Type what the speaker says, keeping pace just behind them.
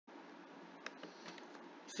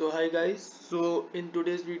So hi guys, so in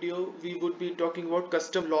today's video we would be talking about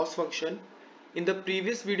custom loss function. In the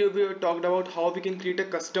previous video we have talked about how we can create a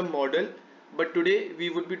custom model, but today we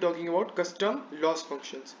would be talking about custom loss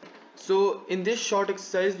functions. So in this short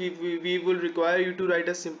exercise we will require you to write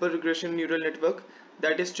a simple regression neural network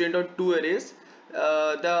that is trained on two arrays.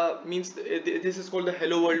 This is called the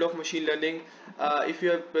hello world of machine learning. If you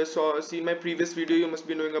have seen my previous video, you must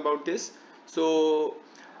be knowing about this. So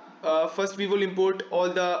first we will import all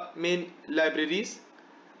the main libraries,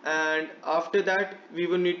 and after that we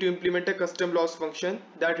will need to implement a custom loss function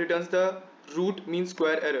that returns the root mean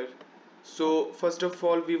square error. So first of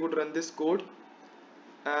all we would run this code,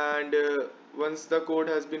 and once the code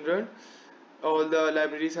has been run, all the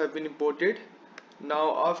libraries have been imported.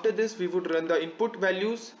 Now after this we would run the input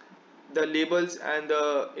values, the labels and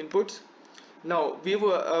the inputs. Now we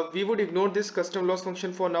would ignore this custom loss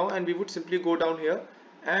function for now, and we would simply go down here,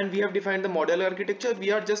 and we have defined the model architecture.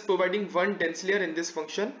 We are just providing one dense layer in this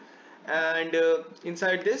function, and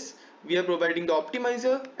inside this we are providing the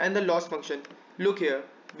optimizer and the loss function. Look here,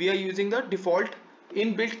 we are using the default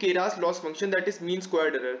inbuilt Keras loss function, that is mean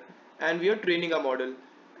squared error, and we are training a model,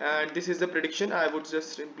 and this is the prediction. I would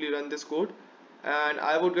just simply run this code, and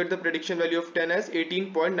I would get the prediction value of 10 as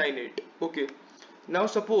 18.98. okay, now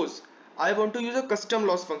suppose I want to use a custom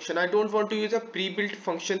loss function. I don't want to use a pre-built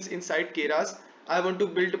functions inside Keras. I want to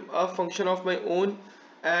build a function of my own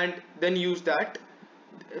and then use that.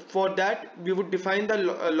 For that we would define the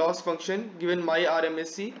loss function given my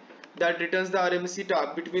RMSE that returns the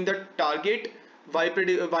RMSE between the target y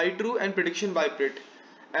true and prediction y pred,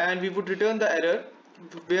 and we would return the error,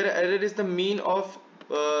 where error is the mean of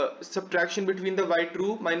subtraction between the y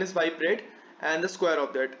true minus y pred and the square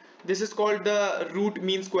of that. This is called the root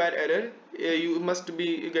mean square error. You must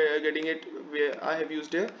be getting it where I have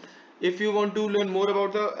used here. If you want to learn more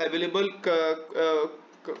about the available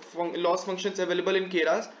loss functions available in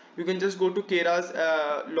Keras, you can just go to Keras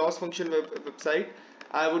loss function website.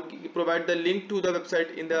 I would provide the link to the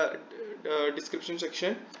website in the description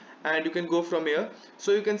section, and you can go from here.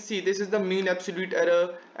 So you can see this is the mean absolute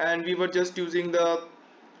error, and we were just using the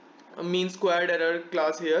mean squared error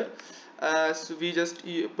class here. So we just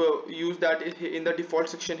use that in the default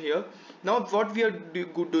section here. Now what we are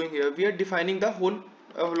doing here, we are defining the whole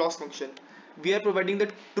loss function. We are providing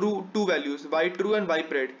the two values, y true and y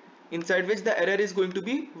pred, inside which the error is going to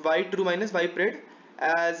be y true minus y pred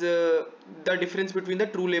as the difference between the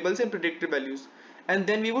true labels and predicted values, and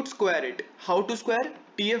then we would square it. How to square?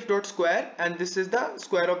 Tf dot square, and this is the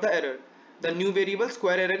square of the error. The new variable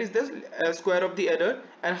square error is the square of the error.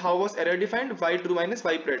 And how was error defined? Y true minus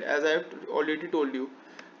y pred, as I have already told you.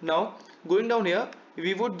 Now going down here,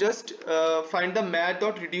 we would just find the math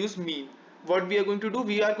dot reduce mean. What we are going to do,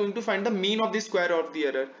 we are going to find the mean of the square of the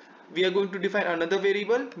error. We are going to define another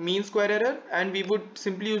variable mean square error, and we would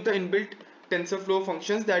simply use the inbuilt TensorFlow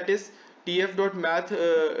functions, that is tf dot math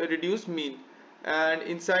reduce mean, and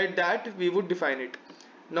inside that we would define it.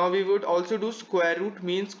 Now we would also do square root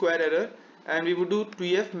mean square error, and we would do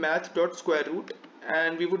tf math dot square root,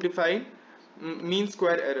 and we would define mean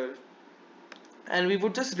square error, and we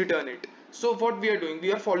would just return it. So what we are doing,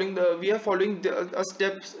 we are following a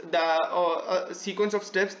steps that a sequence of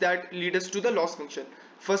steps that lead us to the loss function.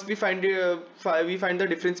 First we find the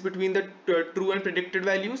difference between the true and predicted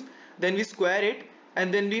values, then we square it,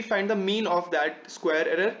 and then we find the mean of that square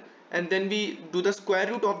error, and then we do the square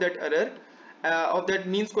root of that error, of that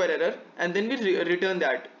mean square error, and then we return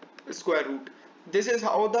that square root. This is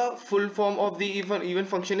how the full form of the even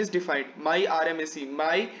function is defined. My RMSE,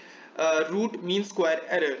 my root mean square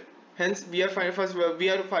error. Hence we are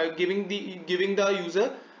giving the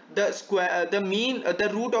user the square the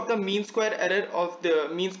root of the mean square error of the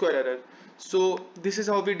mean square error. So this is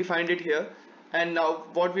how we defined it here. And now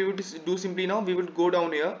what we would do, simply now we would go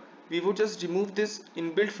down here, we would just remove this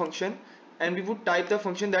inbuilt function, and we would type the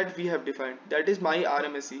function that we have defined, that is my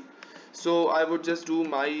RMSE. So I would just do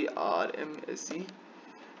my RMSE,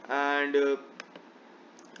 and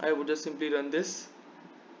I would just simply run this.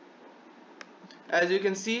 As you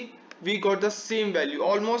can see, we got the same value,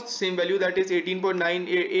 almost same value, that is 18.98.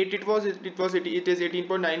 It is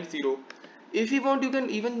 18.90. If you want, you can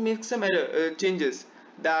even make some error changes.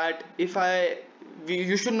 That if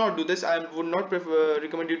you should not do this. I would not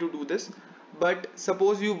recommend you to do this, but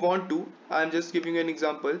suppose you want to, I'm just giving you an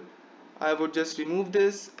example. I would just remove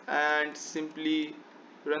this and simply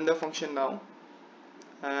run the function now,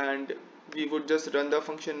 and we would just run the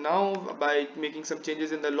function now by making some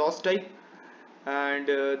changes in the loss type and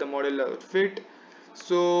the model fit.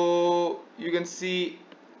 So you can see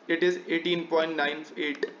it is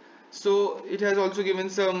 18.98. So it has also given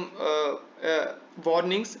some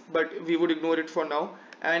warnings, but we would ignore it for now.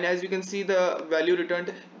 And as you can see, the value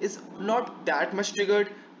returned is not that much triggered,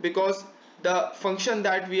 because the function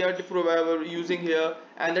that we are using here,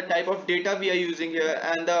 and the type of data we are using here,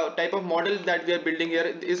 and the type of model that we are building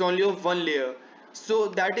here is only of one layer. So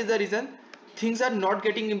that is the reason things are not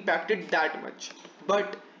getting impacted that much.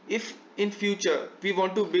 But if in future we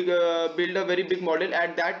want to build a very big model,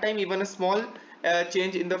 at that time even a small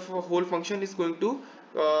change in the whole function is going to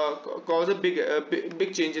cause a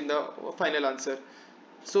big change in the final answer.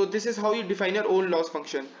 So this is how you define your own loss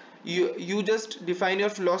function. You just define your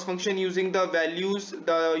loss function using the values,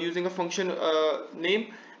 using a function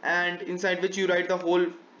name, and inside which you write the whole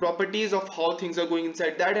properties of how things are going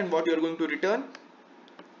inside that and what you are going to return.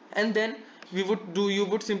 And then you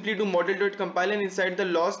would simply do model.compile, and inside the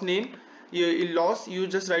loss name, you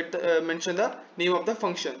just write mention the name of the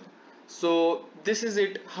function. So this is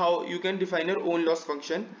it, how you can define your own loss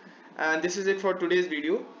function. And this is it for today's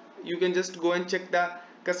video. You can just go and check the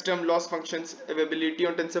custom loss functions availability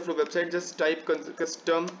on TensorFlow website. Just type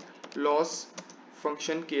custom loss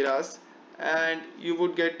function Keras, and you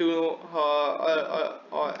would get to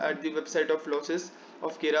know at the website of losses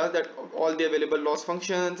of Keras that all the available loss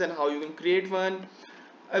functions and how you can create one,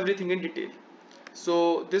 everything in detail.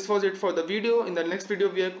 So this was it for the video. In the next video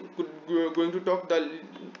we are going to talk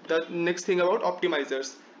the next thing about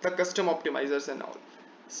optimizers, the custom optimizers and all.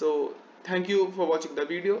 So thank you for watching the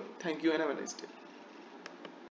video. Thank you and have a nice day.